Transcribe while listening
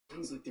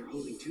Sounds like they're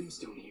holding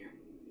Tombstone here.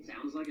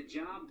 Sounds like a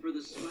job for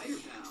the Spider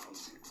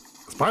Pals.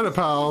 Spider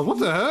Pals? What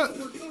the heck?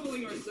 We're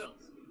calling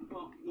ourselves.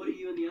 Well, what do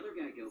you and the other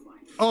guy go by?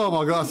 Oh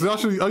my gosh,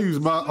 I use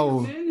my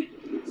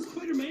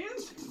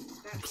Spider-Man's?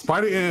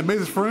 Spider and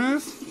Amazing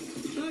Friends?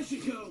 I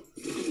should go.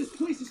 This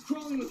place is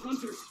crawling with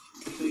hunters.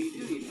 So you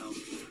do need help.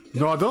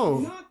 No, I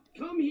don't. Not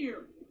come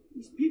here.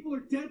 These people are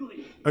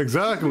deadly.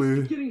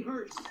 Exactly. Getting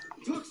hurt.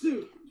 Talk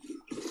soon.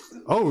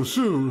 Oh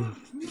shoot.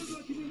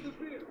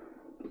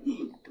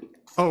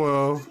 Oh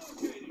well.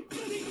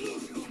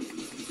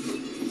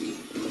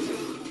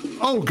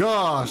 Oh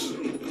gosh.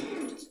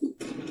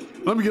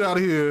 Let me get out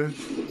of here.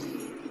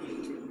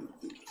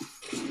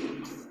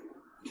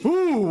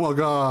 Oh my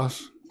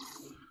gosh.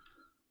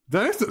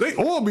 They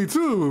on me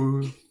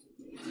too.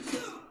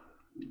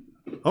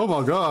 Oh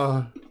my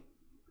god.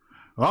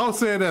 I was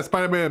saying that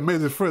Spider-Man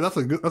Amazing Friend. That's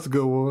a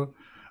good one.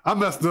 I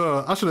messed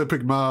up. I should have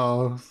picked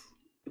Miles.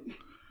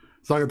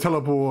 So I can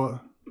teleport.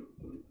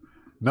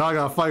 Now I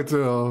gotta fight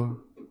till.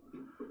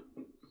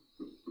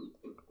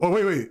 Oh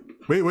wait.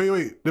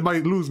 They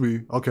might lose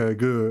me. Okay,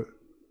 good.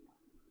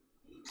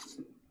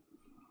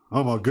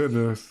 Oh my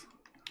goodness.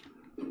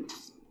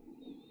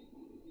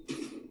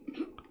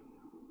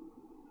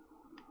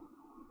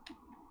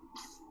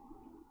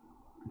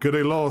 Good,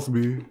 they lost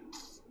me.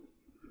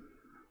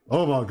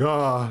 Oh my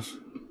gosh.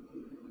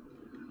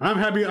 I'm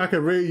happy I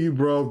can raid you,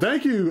 bro.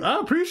 Thank you. I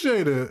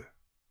appreciate it.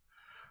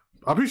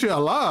 I appreciate it a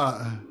lot.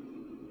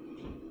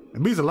 It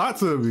means a lot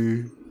to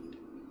me.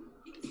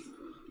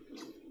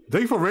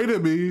 Thank you for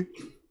raiding me.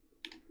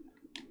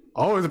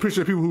 I always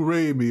appreciate people who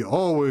raid me.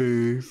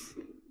 Always.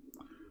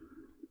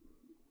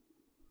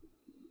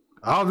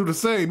 I'll do the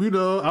same, you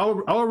know.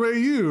 I'll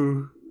raid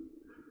you.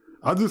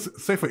 I'll do the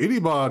same for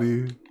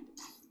anybody.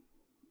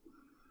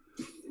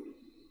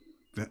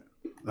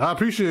 I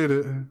appreciate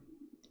it.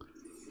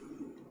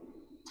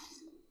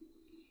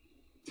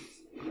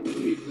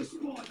 Keep the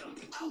spider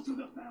out of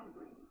the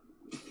Foundry.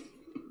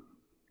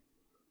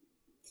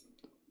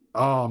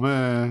 Oh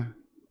man.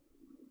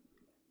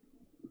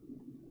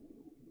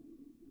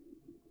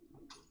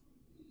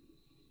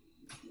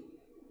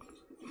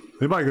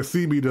 They might can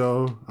see me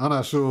though. I'm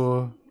not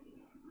sure.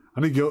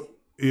 I need to go.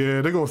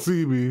 Yeah, they're gonna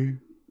see me.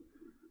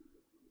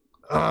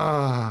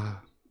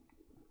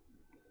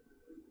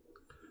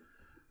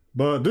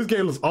 But this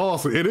game looks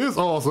awesome. It is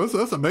awesome.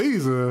 It's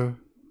amazing.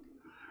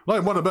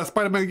 Like one of the best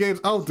Spider-Man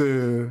games out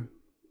there.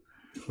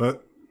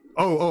 But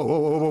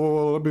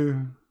let me.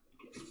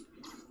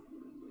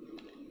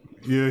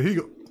 Yeah, he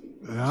go.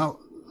 I'm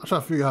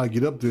trying to figure out how to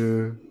get up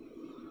there.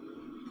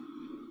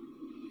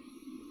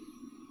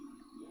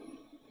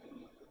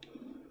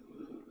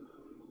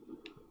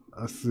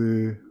 Let's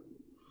see.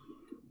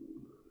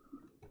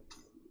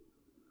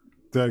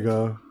 There you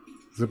go.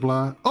 Zip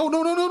line. Oh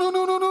no.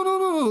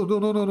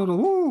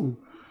 Woo.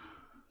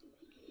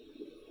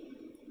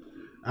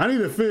 I need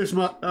to finish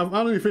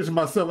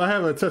myself. I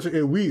haven't touched it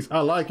in weeks.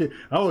 I like it.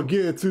 I will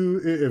get to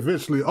it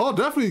eventually. Oh,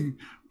 definitely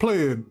play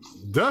it.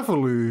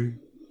 Definitely.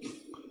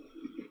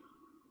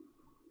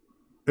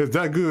 It's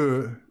that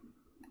good.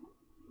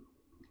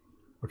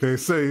 Okay,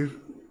 save.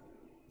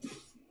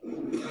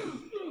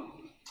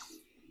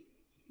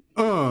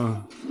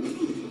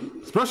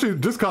 Especially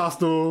this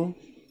costume.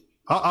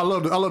 I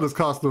love this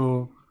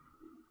costume.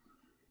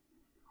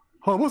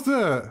 Oh, what's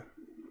that?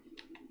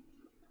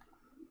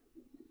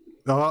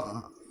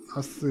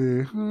 I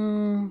see.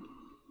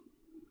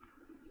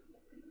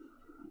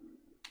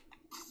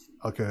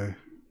 Okay.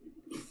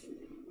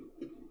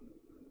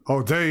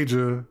 Oh,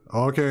 danger.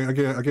 Oh, okay. I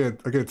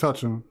can't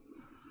touch him.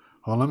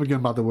 Oh, let me get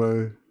him out the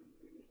way.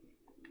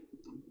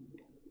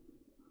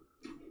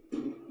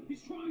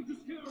 He's trying to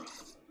scare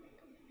us.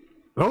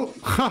 Oh,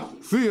 ha!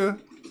 See ya.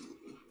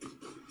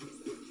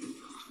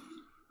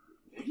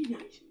 Very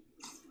nice.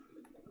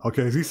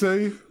 Okay, is he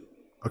safe?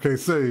 Okay,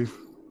 safe.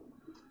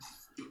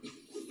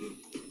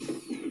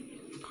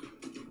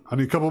 I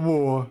need a couple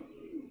more.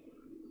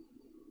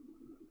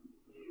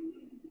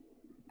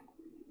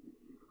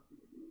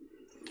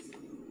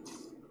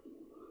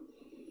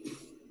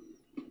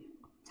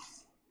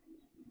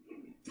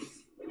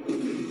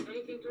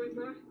 Anything to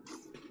report?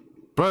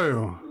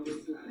 Bam.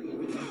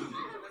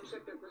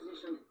 Check their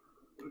position.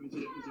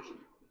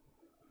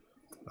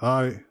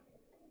 All right.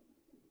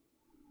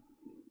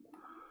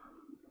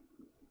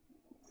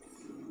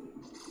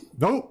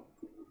 Nope.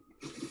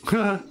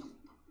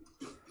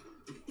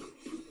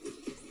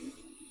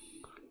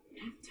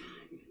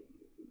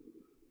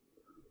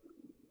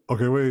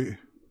 Okay, wait.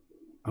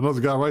 I know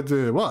the guy right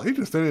there. Wow, he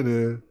just standing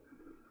there.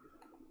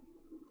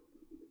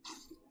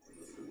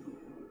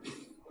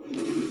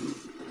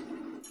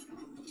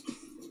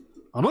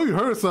 I know you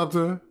heard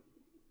something.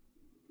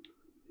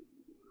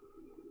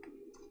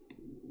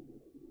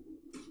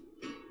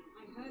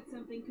 I heard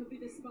something could be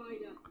the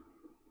spider.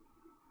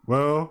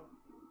 Well,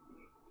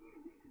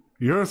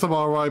 you heard something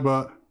all right,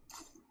 but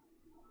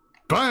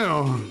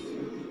bam!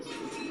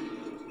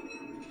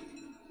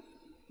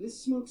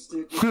 This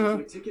smokestack looks like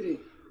my ticket in.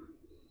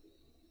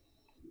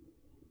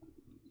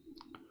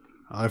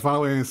 I find a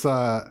way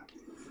inside.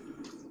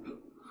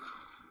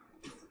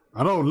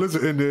 I know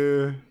Lizard in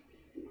there.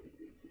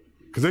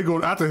 Cause they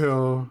going after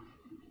him.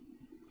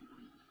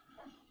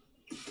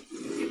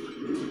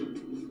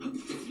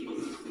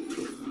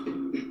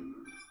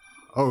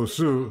 Oh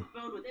shoot.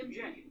 Phone with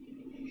MJ.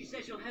 She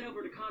said she'll head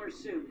over to Connor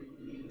soon.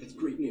 That's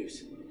great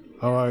news.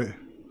 All right.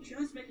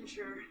 Just making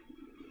sure.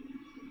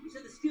 You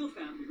said the steel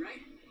foundry,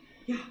 right?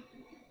 Yeah.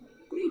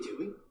 What are you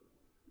doing?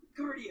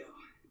 Cardio.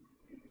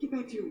 Get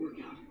back to your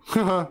workout. I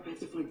have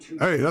to find Tombstone.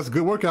 Hey, that's a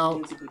good workout.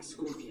 Hands up like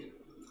Scorpion.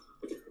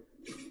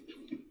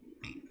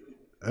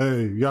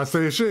 Hey, you gotta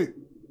say shit.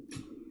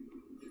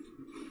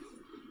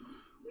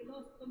 We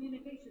lost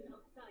communication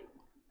outside.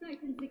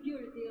 Tighten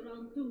security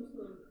around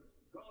Tombstone.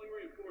 Calling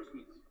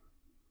reinforcements.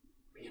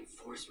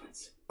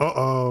 Reinforcements?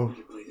 Uh-oh.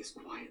 Better play this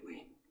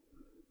quietly.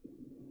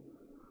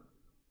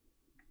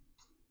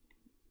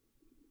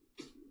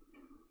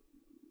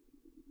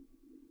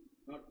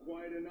 Not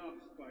quiet enough,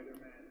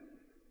 Spider-Man.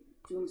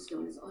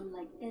 Tombstone is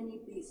unlike any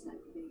beast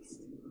I've faced.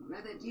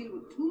 Rather deal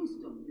with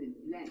Tombstone than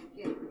Black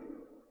Cat.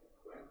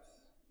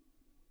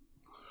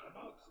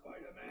 About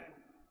Spider-Man.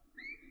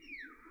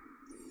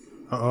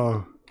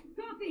 Uh-oh.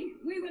 Copy!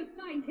 We will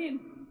find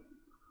him!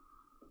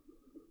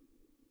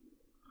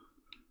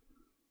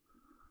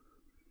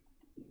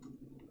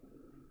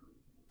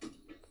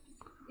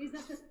 Is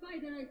that the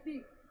spider I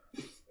see?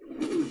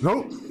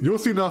 Nope, you don't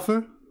see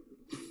nothing.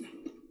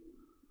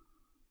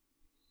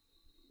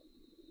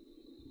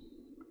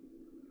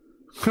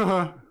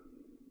 Haha.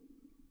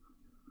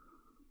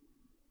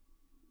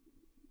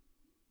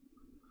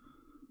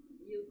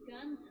 You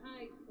can't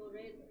hide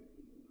forever.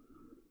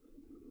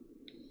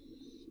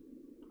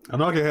 I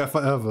know I can have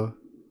forever.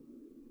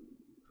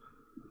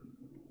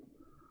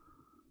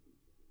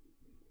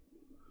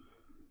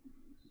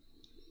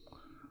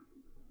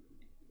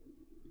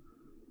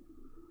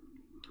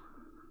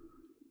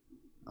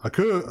 I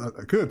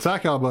could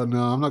attack y'all, but no,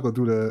 I'm not gonna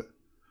do that.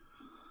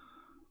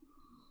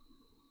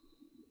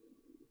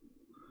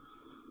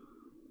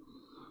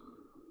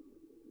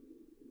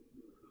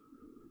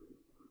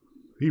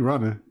 He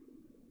running.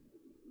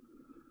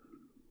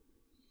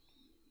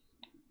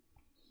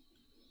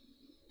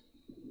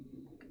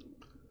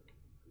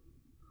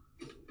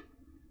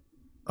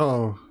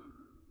 Oh.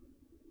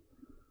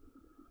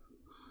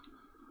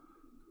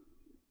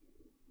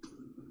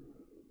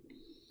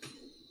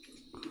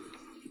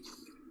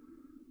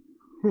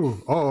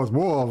 Whew. Oh, it's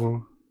more of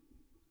them.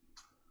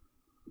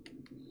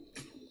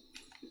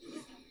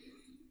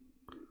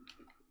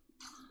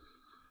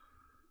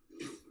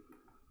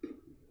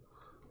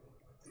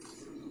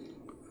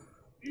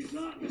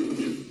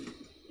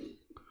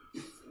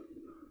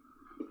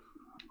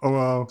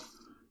 Oh,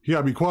 you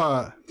gotta be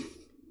quiet.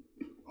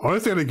 Oh, they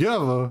stay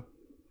together.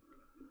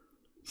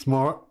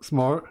 Smart,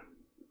 smart.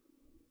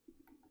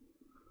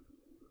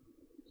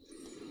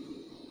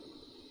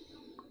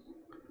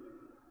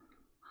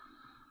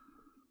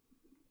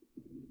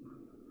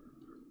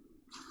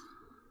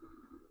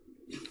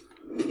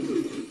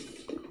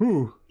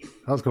 Whew,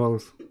 that was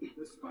close.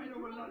 The spider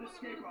will not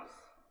escape us.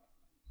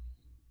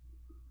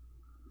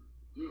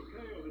 You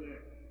okay over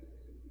there?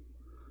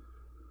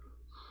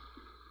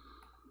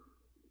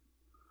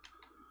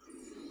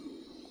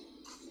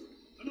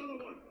 Another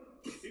one.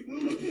 He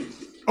will look in.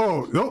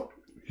 Oh, nope.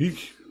 He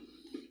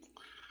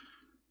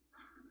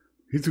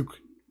too.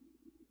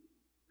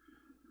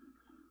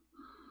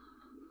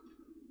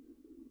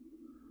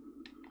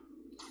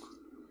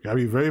 Gotta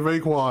be very,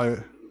 very quiet.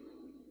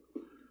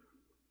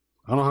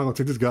 I don't know how I'm gonna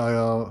take this guy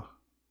out.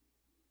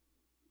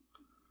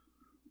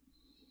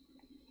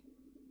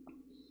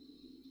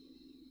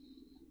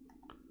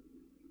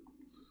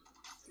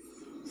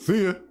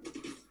 See ya.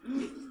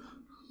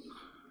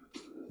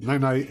 Night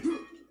night.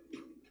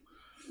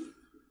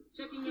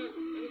 Checking in.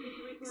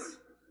 Anything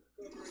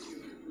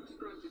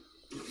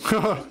to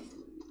report?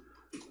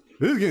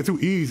 This is getting too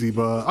easy,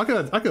 but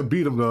I could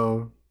beat him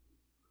though.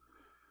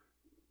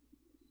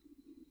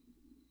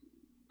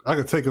 I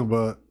could take him,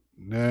 but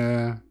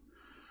nah.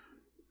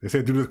 They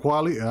said do this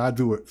quietly, and I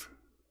do it.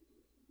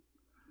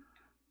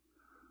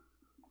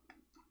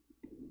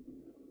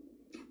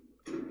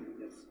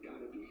 That's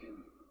gotta be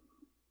him.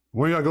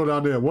 When y'all go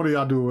down there, what do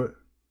y'all do it?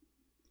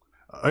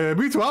 Yeah,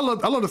 me too. I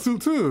love the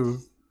suit too.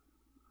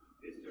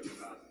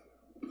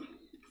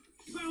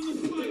 Found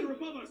the spider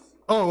above us.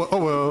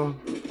 Oh well.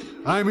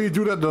 I ain't mean to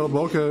do that though, but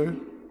okay.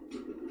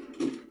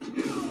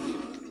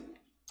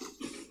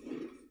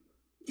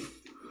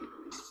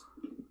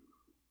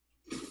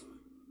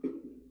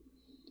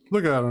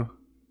 Look at him.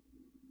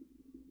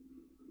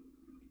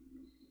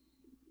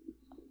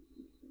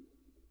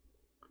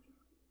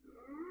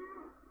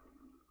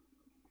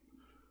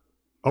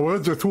 Oh, well,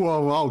 it's just two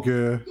of them. I don't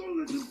care. Don't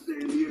let them stay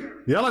in the air.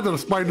 Yeah, I like the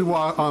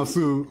Spider-Man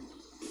suit.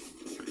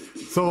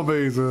 So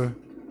amazing.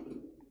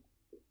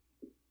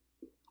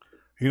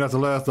 He not the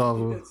last of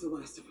them. That's the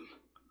last of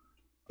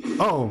them.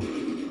 Oh,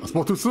 I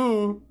spoke too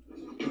soon.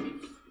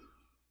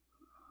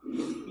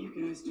 You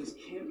guys just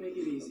can't make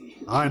it easy.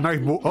 All right, nice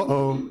boy.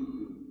 Uh-oh.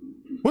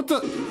 What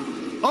the?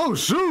 Oh,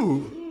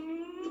 shoot.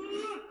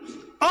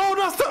 Oh,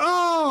 that's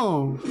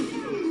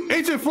the,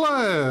 Agent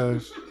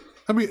Flash.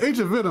 I mean,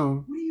 Agent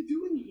Venom. What are you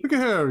doing here? Look at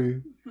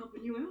Harry.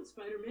 Helping you out,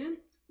 Spider-Man.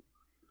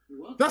 You're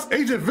welcome. That's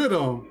Agent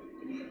Venom.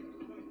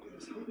 I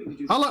was hoping to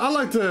do I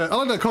like that. I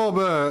like that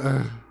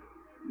callback.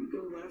 You go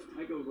left,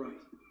 I go right.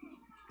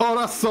 Oh,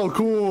 that's so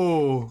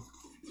cool.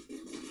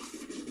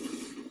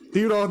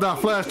 Even though it's not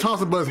Flash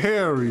Thompson, but it's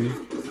Harry.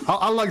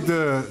 I like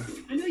that.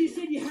 I know you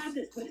said you had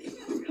this, but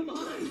come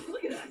on,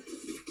 look at us.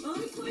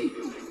 Honestly,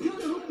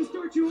 kinda hope to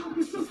start you off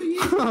with something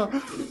easy.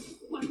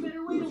 What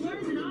better way to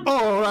learn than on?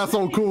 Oh, that's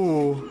so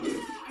cool.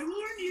 I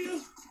warned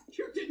you.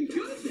 You're getting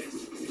good at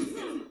this.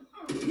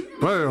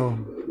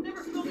 Bam.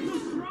 Never felt so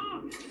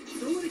strong.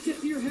 Don't let it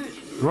get to your head.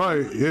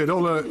 Right. Yeah,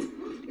 don't let it.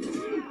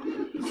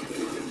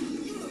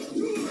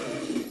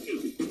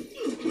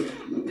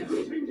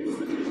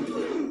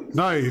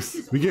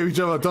 Nice. We gave each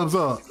other a thumbs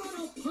up. It's not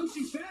all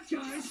punchy fat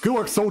guys. Good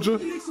work, soldier.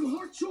 Make some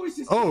hard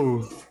choices.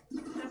 Oh.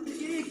 That's the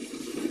gig.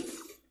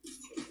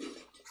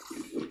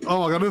 Oh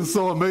my god, this is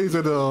so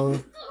amazing.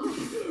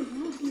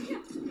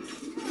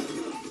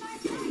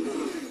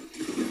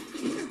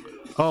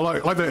 Oh,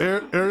 like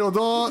the aerial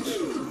dodge.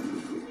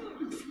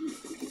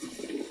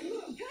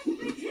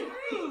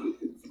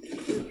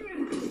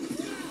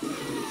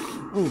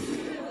 Ooh.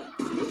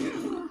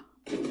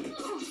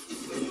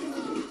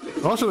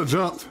 Oh, I should have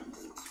jumped.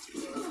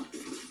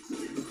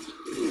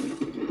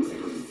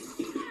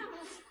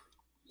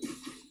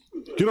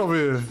 Get over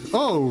here.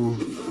 Oh.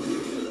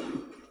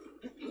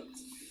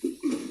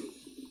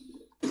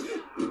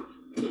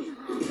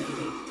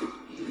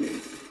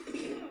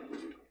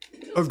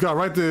 This guy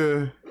right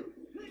there.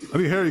 I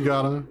think Harry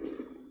got him.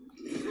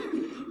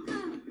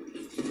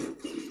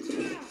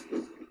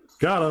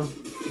 Got him.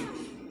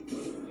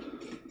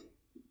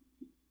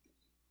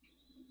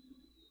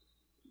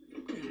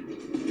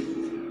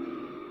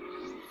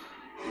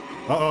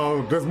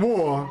 Uh-oh, there's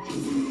more. Is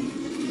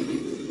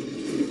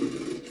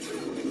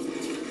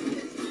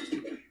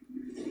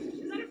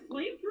that a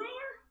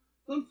flamethrower?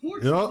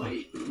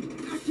 Unfortunately,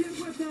 I can't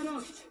let that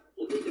up.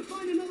 We'll need to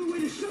find another way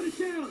to shut it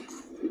down.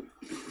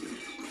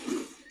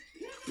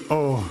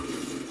 Oh.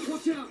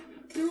 Watch out.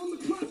 They're on the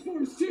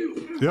platforms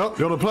too. Yep,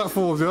 they're on the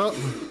platforms, yep.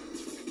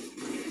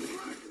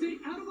 Stay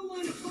out of the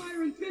line of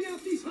fire and thin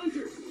out these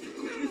hunters.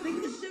 You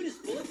think the suit is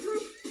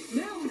bulletproof?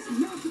 Now is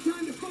not the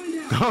time to find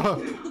out.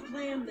 What's the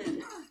plan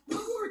then?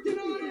 I'm working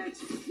on it.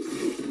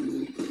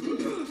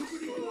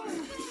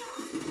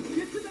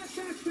 Get to that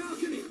back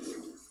balcony.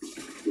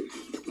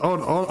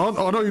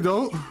 Oh, no, you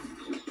don't.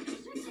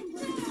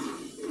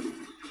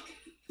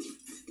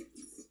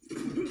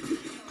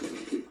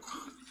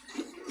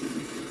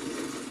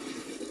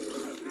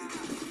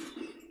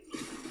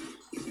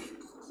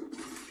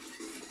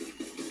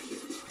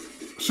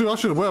 Shoot, I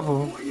should have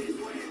weapon.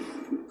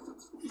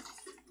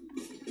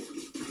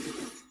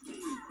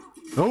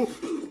 Nope.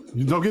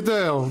 You don't get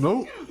down.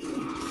 Nope.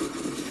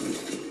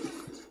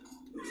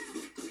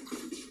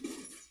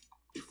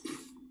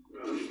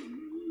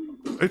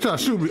 They trying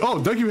to shoot me.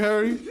 Oh, thank you,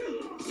 Harry.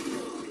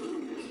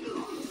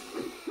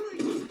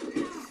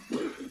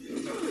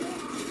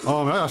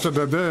 Oh, man, I gotta shut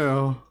that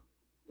down.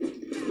 I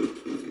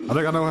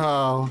think I know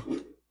how.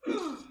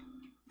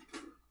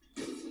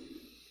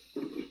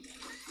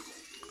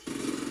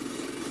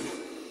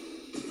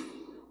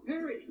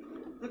 Harry,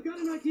 I've got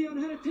an idea on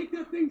how to take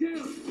that thing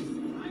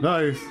down.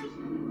 Nice.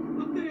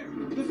 Up there,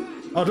 the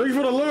back. Oh, thank you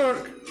for the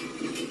lurk.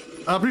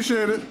 I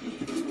appreciate it.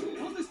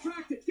 I'll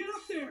distract it. Get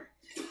up there.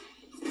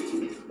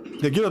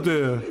 Yeah, get up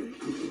there.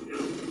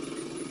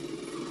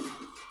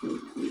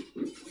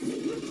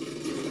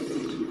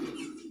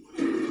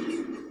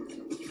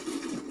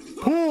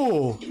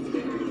 Pull.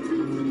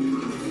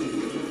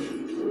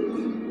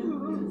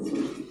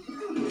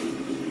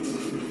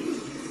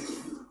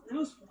 That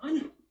was fun.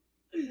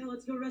 Now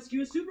let's go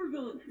rescue a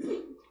supervillain.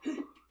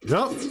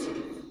 Yep.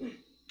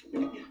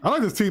 I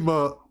like this team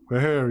up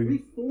with Harry.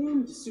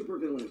 Reformed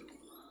supervillain,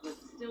 but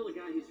still a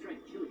guy who's trying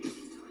to kill you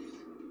sometimes.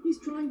 He's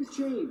trying to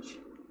change.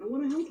 I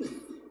want to help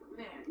him.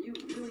 Man, you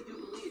really do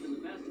believe in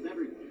the best of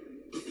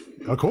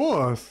everything. Of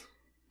course.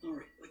 All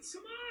right, let's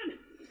come on.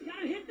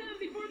 Gotta hit them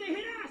before they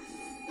hit us.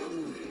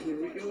 Here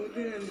we go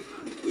again.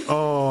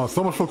 Oh,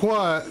 so much for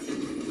quiet.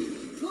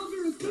 Love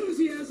your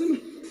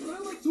enthusiasm, but I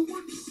like to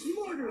work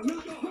smarter,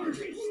 not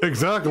harder.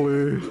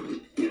 Exactly.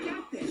 We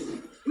got this.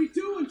 We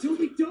do until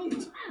we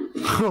don't.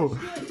 Oh,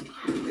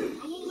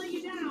 I won't let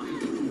you down.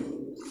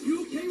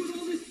 You okay with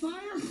all this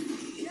fire?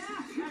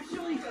 Yeah,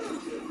 actually.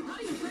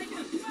 Not even breaking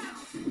a sweat.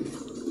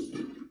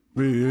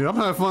 yeah, I'm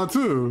having fun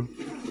too.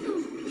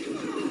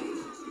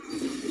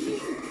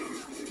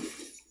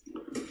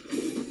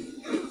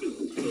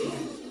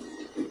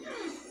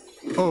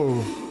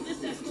 Oh. This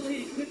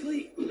escalated quickly.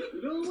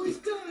 It always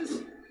does.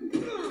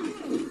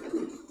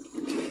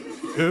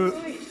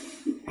 Right.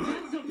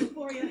 Got something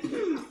for you.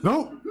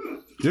 Nope.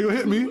 You gonna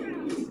hit me?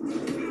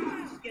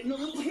 Getting a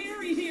little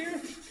hairy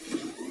here.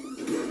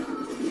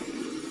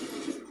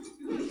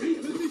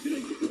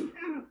 Repositioning.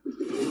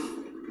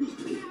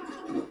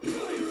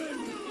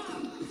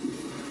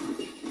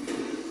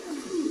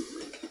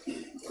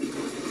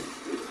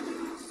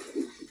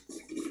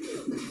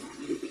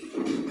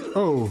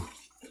 Oh.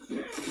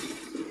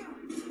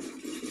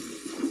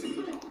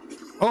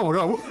 Oh my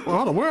god,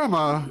 hold on, where am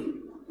I?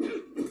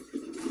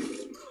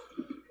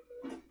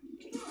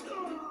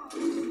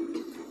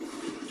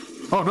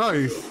 Oh,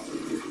 nice.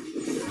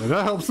 And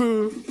that helps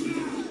too.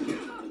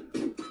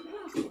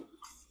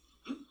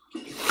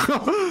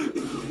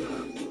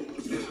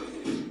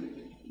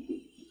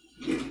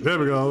 There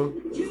we go.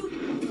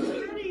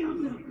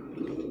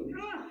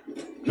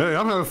 Hey,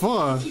 I'm having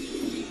fun. I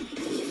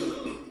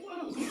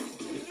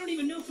don't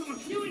even know what I'm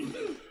doing.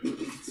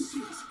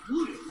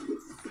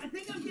 I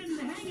think I'm getting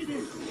the hang of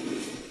this.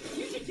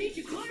 You should teach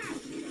a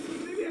class.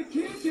 Maybe I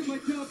can't get my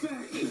job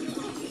back.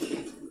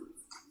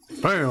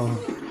 Bam.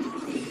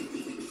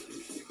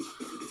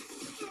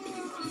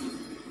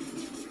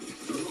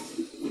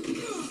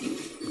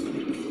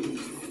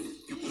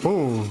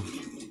 Boom.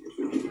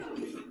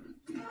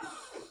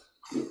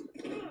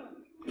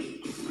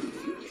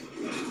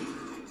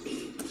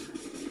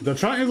 The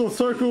triangle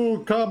circle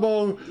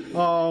combo,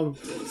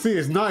 see,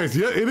 it's nice.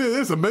 Yeah, it is.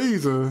 It's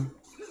amazing.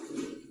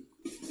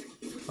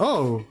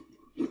 Oh.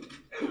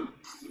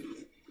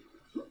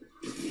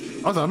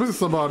 I thought I missed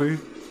somebody.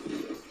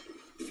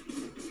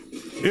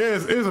 Yeah,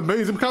 it's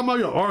amazing. Come on,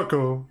 your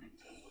Arco.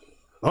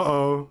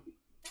 Uh-oh.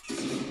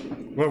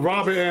 When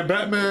Robin and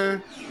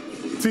Batman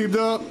teamed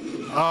up.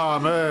 Ah,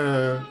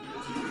 man.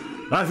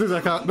 That's just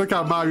that kind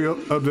of Mario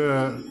up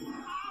there.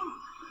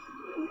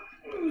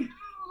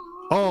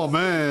 Oh,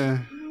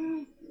 man.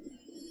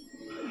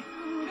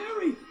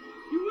 Harry,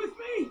 you with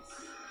me?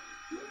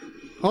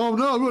 Oh,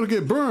 no, we're going to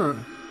get burnt.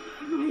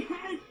 My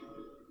head.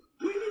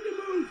 We need to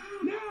move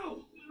now.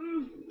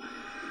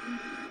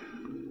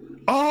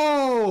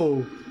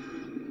 Oh!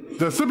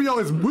 The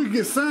symbiote is weak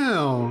at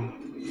sound.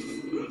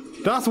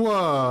 That's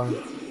why.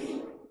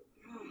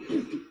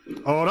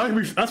 Oh,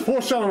 that's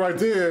foreshadowing right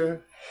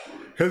there.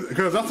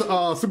 Because that's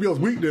symbiote's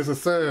weakness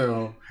is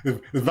sound.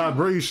 It's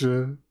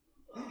vibration.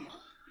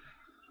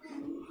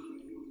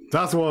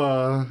 That's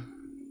why.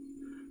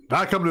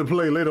 That coming into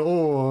play later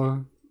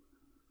on.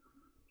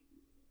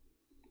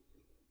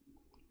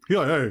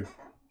 Yeah, hey.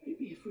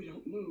 Maybe if we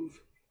don't move,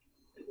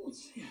 they won't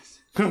see us.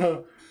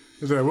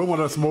 Is that, we don't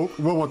want that smoke.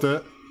 We don't want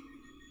that.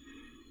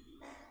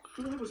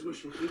 Well, that was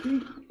wishful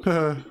thinking.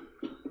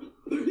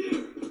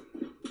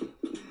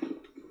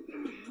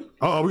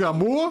 Uh-oh, we got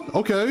more?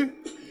 Okay.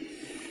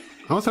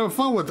 I was having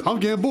fun with it.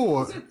 I'm getting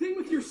bored. What's that thing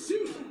with your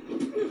suit? I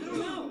don't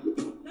know.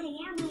 That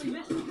alarm really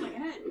messed with my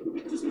head.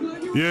 Just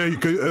glad you're Yeah, you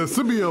could,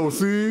 symbiote,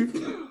 see?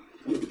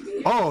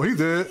 Oh, he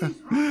did.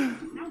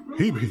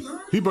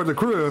 He burned the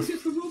Chris.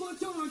 Get the robot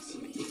dogs.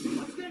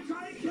 Let's get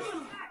try to kill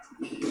him.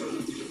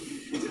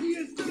 He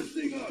is this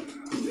thing up.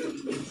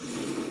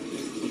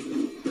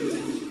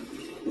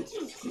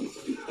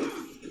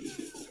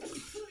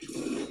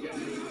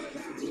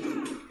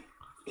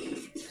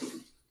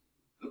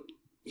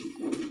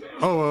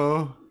 Oh,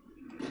 well.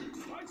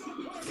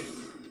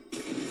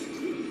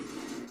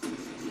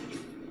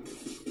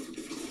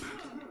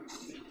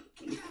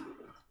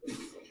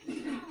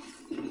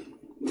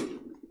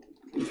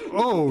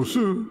 Oh,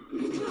 shoot.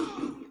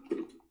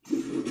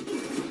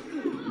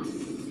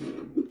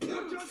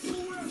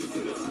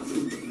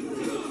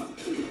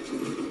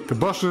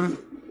 Combustion.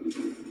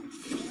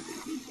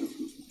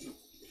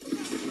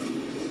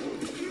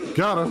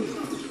 Got her.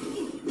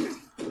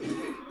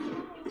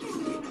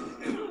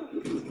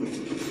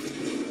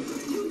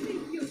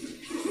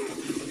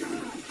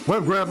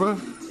 Web grabber.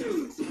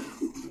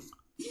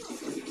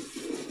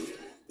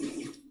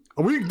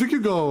 Oh, we think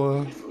you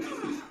go.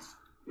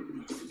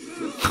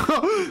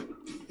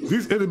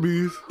 These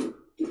enemies.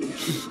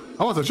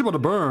 I want to ship on the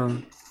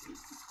burn.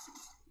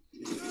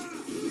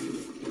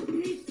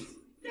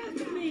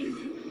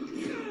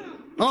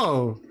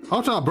 Oh,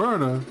 I'm trying to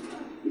burn her.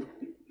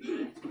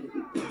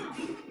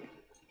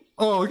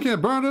 Oh, you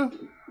can't burn her?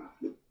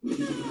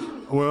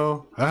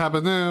 Well, that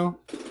happened now.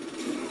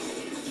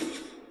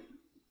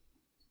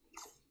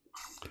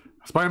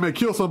 Spiderman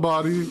kill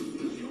somebody.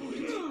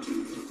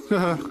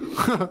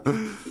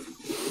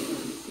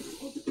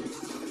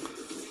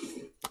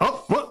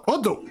 Oh,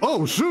 what the?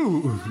 Oh,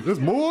 shoot. There's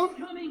more?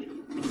 Coming.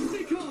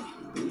 Stay calm.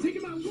 Take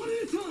him out one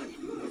at a time.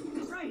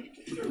 Right.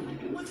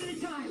 One at a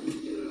time.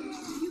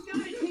 You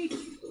got it, Pete.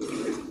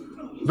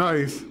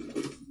 Nice.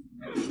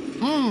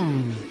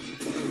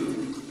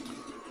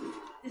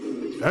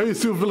 Every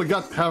super villain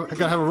gotta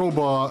have a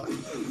robot.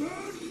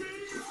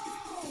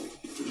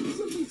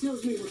 Something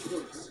tells me we're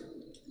close.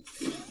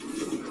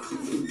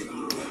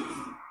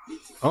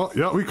 Oh,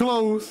 yeah, we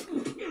close.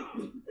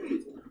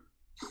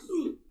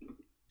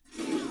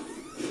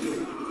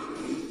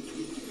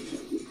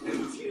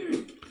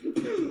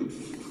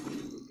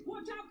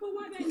 Watch out for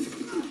weapons.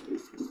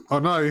 Oh,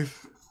 nice.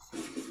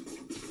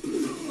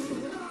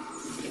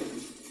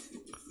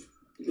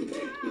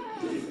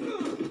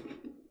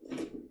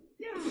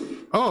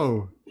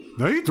 Oh,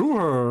 now he threw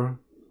her.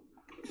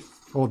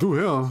 Oh, do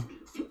him.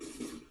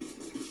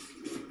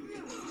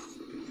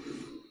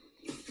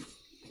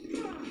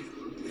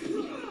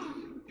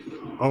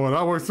 Oh, well,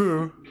 that works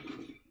too.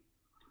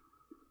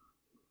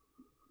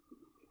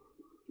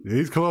 Yeah,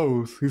 he's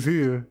close. He's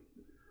here.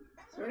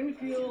 Starting to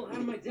feel out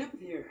of my depth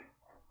here.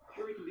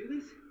 Sure we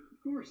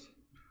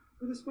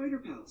the Spider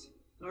Pals.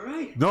 All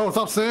right. No,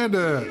 stop saying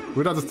that.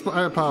 We're not the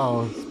Spider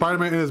Pals.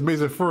 Spider-Man is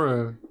amazing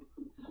friend.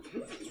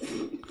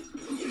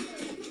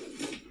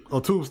 Oh,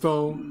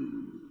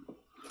 Tombstone.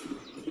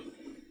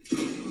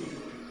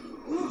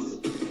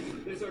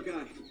 There's our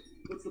guy.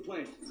 What's the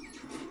plan?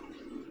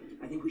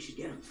 I think we should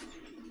get him.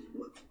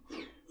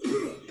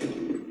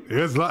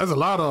 There's a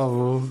lot of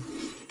them.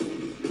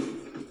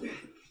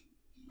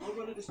 I'll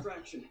run a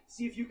distraction.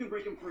 See if you can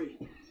break him free.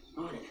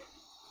 On it.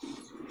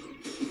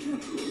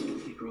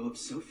 They grow up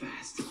so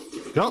fast.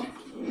 Yup.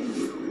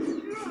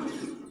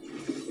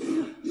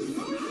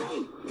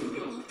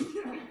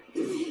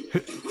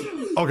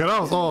 Okay,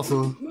 that was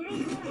awesome.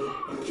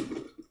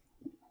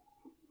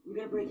 We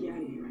gotta break you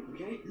out of here,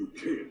 okay? You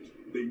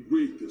can't. They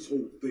rigged this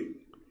whole thing.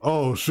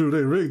 Oh shoot,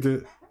 they rigged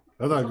it.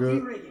 That's not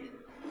good. Rig it.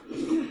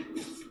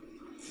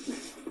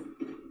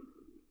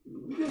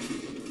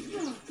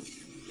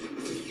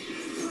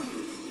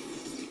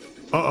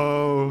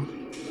 Uh-oh.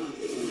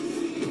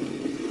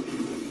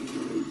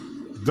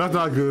 That's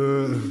not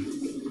good.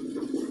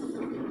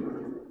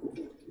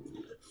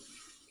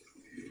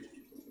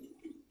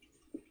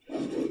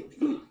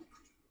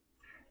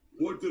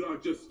 What did I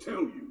just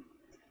tell you?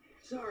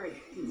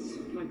 Sorry, it's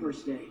my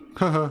first day.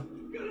 Gonna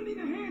need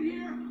a hand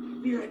here.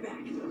 Be right back.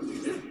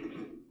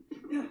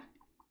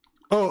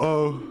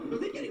 Uh-oh. Are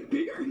they getting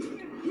bigger?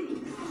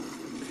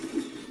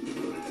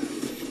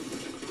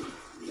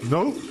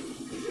 Nope.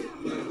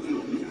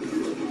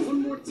 One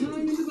more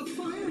time into the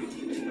fire.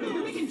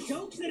 You're making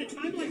jokes at a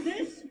time like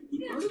this?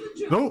 Part of the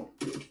job.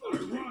 Nope.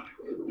 Ironic.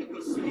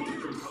 The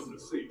Spider come to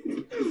save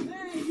you.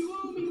 Hey, you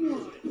owe me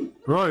one.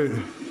 Right.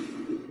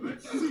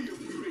 Let's see if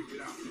we make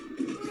it out.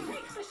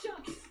 Takes a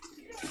shot.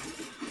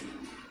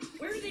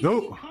 Where are they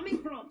Nope. coming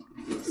from?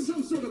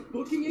 Some sort of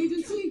booking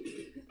agency?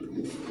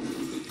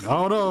 I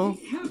don't know.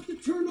 We have to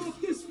turn off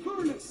this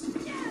furnace.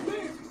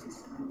 There.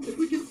 If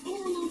we can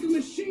overload the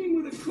machine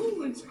with a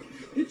coolant,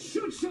 it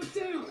should shut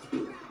down.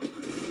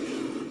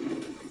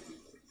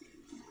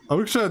 Are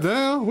we shut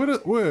down?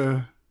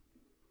 Where?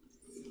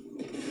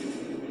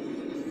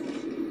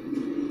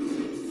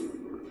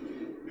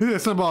 He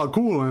said something about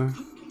cooling.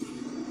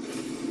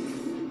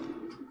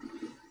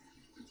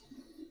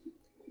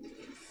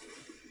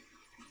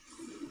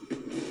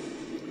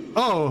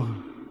 Oh.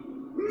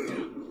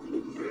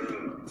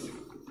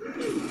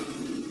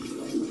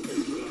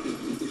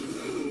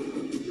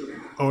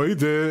 Oh, he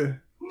did.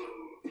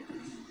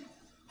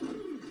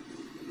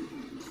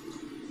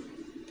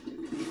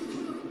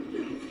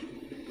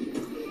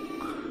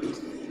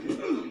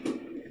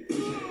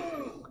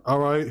 All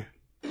right.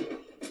 Are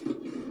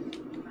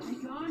we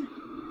gone?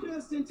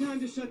 Just in time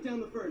to shut down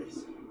the furnace.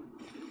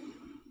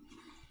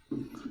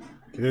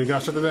 Yeah, you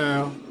gotta shut it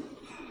down.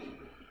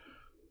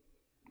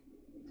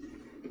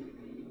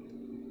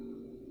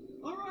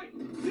 All right,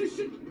 this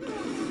should.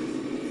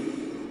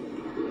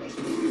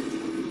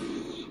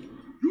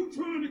 You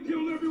trying to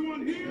kill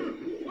everyone here?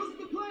 What's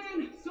the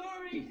plan?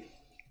 Sorry.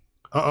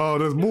 Uh-oh,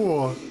 there's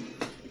more.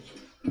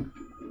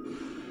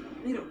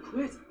 They don't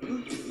quit.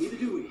 Neither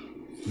do we.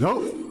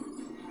 Nope.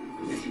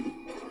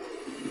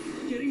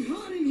 Getting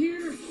hot in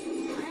here.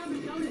 I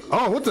haven't noticed.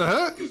 Oh, what the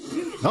heck?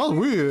 That was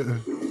weird.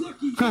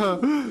 Lucky. We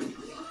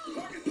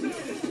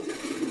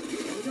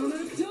don't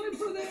have time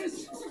for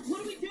this. What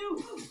do we do?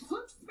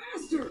 Hunt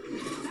faster.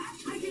 That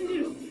I can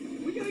do.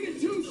 We gotta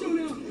get Tombstone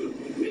out.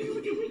 Maybe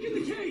we can weaken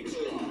the cage.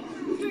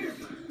 There.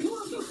 Pull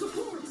out those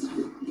supports.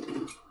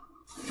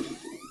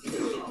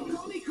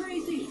 Call me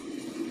crazy.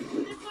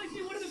 This might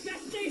be one of the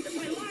best days of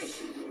my life.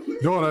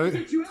 No, it ain't.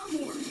 Get you out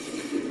more.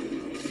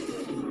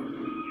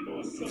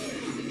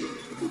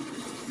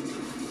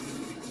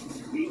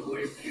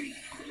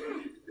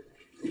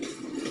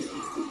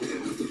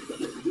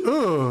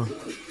 Ugh.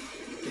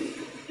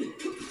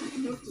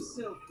 Note to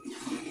self.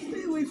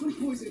 Stay away from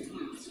poison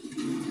clouds.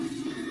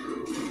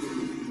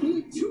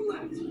 Only 2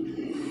 left.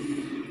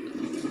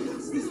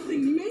 What's this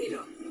thing made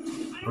of?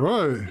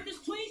 Right. This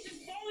place is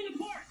falling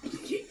apart.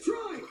 Keep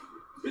trying.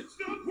 It's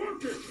not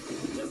working.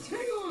 Just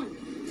hang on.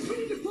 We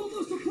need to pull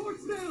those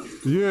supports down.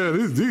 Yeah,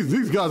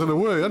 these guys in the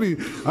way. I need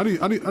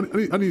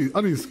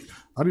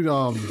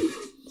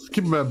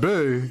keep them at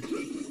bay.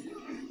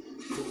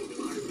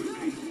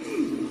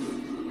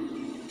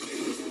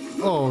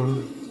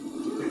 Oh.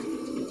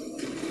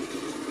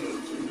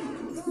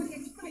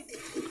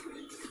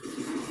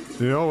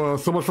 Yeah, oh well,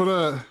 so much for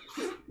that.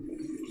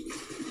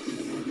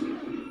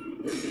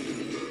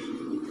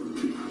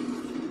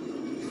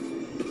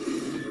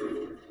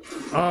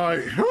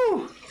 Alright,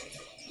 whew.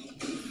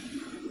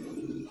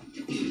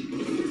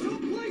 This whole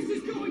place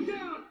is going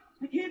down.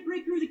 I can't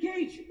break through the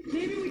cage.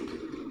 Maybe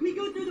we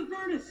go through the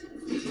furnace.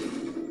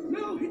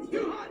 No, it's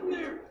too hot in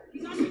there.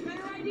 You got any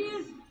better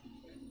ideas?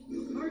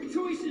 Hard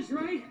choices,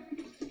 right?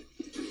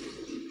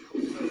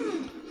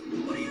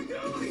 What are you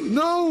doing?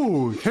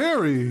 No,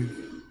 Harry.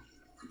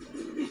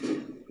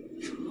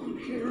 Come on,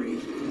 Harry.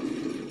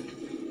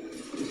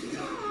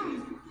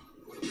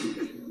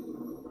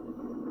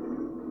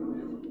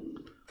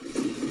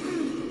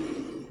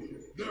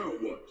 Now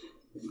what?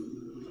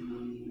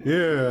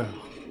 Yeah.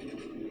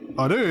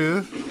 Oh, there he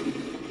is.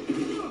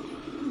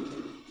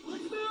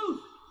 Let's move.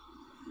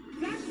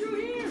 That's through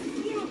here.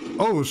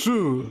 Oh,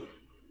 shoot.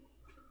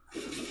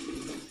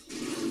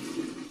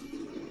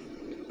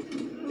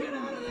 Get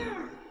out of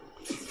there.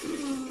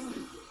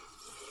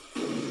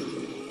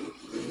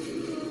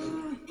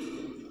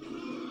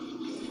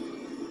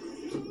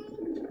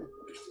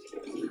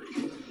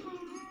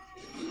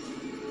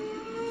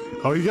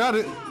 Oh, you got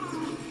it.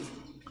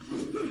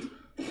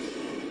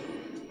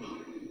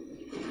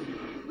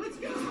 Let's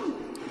go.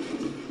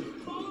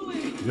 Follow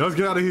it. Yeah, let's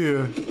get out of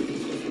here.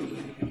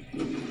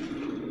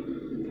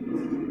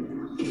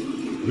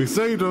 We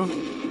saved him.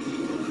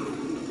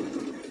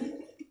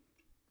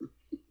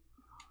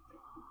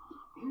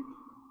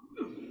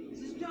 Is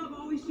this job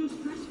always so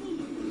stressful?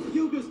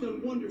 Yoga's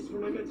done wonders for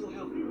my mental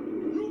health.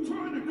 You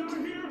trying to die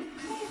here?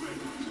 Move it!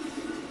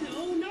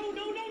 No, no,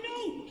 no, no, no!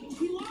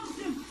 We lost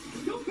him!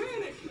 Don't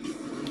panic!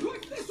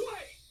 Quick, this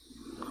way!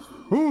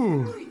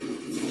 Ooh.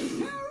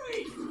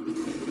 Harry!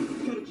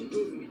 Gotta keep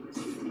moving.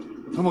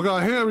 Oh my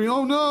God, Harry.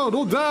 Oh no,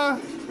 don't die.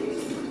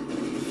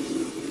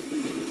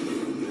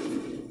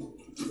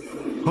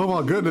 Oh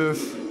my goodness.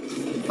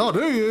 Oh,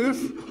 there he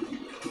is.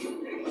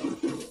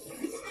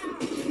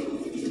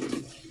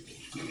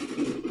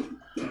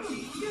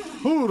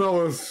 Ooh, that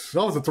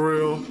was a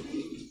thrill.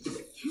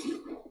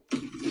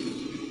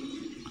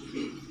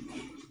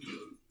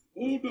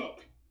 Hold up.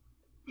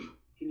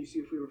 Can you see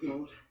if we were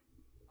followed?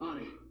 On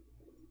it.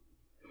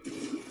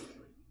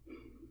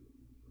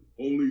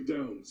 Only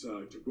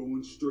downside to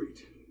going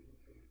straight.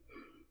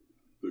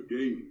 The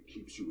game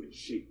keeps you in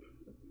shape.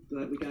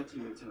 Glad we got to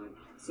you in time.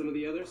 Some of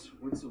the others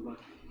weren't so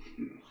lucky.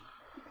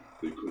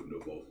 They couldn't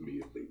have off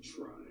me if they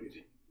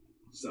tried.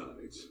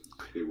 Besides,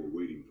 they were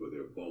waiting for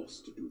their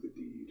boss to do the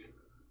deed.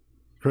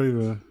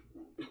 Kraven.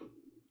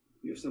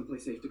 You have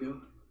someplace safe to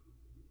go?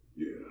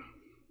 Yeah.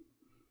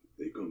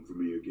 They come for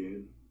me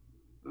again,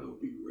 I'll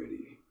be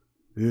ready.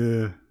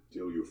 Yeah.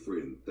 Tell your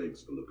friend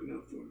thanks for looking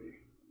out for me.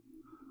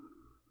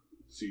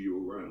 See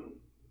you around,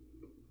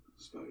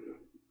 Spider.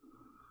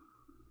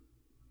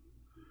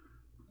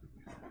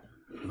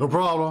 No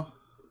problem.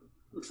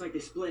 Looks like they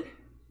split.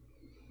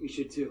 We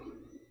should too.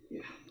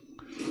 Yeah.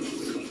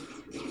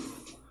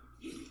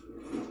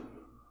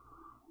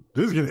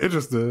 This is getting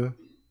interesting.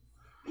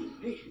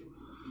 Hey,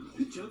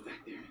 good job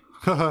back there.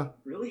 Haha.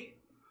 Really?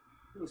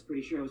 I was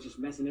pretty sure I was just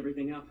messing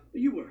everything up.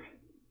 You were.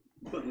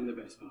 But in the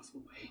best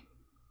possible way.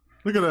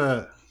 Look at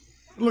that.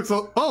 It looks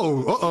so.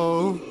 Oh,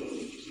 uh-oh.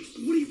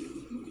 What are you...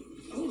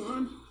 Hold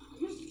on.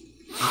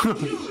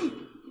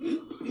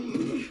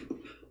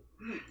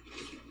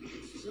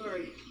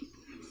 Sorry.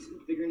 Still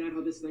figuring out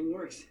how this thing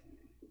works.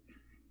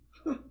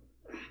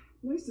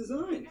 Nice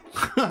design.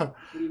 What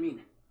do you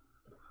mean?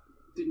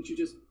 Didn't you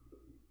just...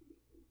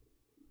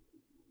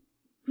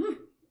 Huh.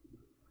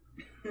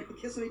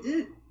 I guess I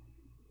did.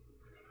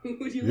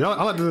 Would you Yeah,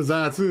 I like the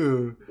design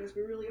too. I guess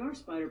we really are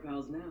spider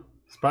pals now.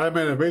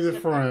 Spider-Man and Amazing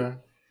Friend.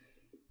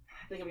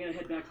 I think I'm gonna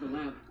head back to the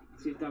lab,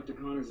 see if Dr.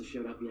 Connors has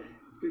showed up yet.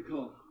 Good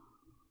call.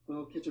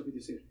 I'll catch up with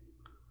you soon.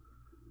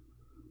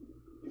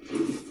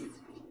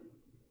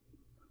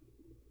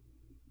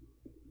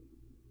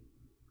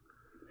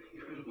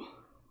 Incredible.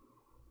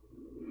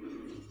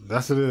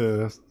 That's it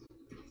is.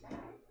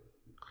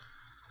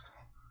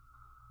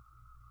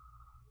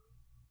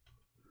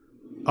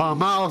 Oh,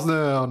 Miles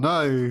now.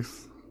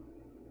 Nice.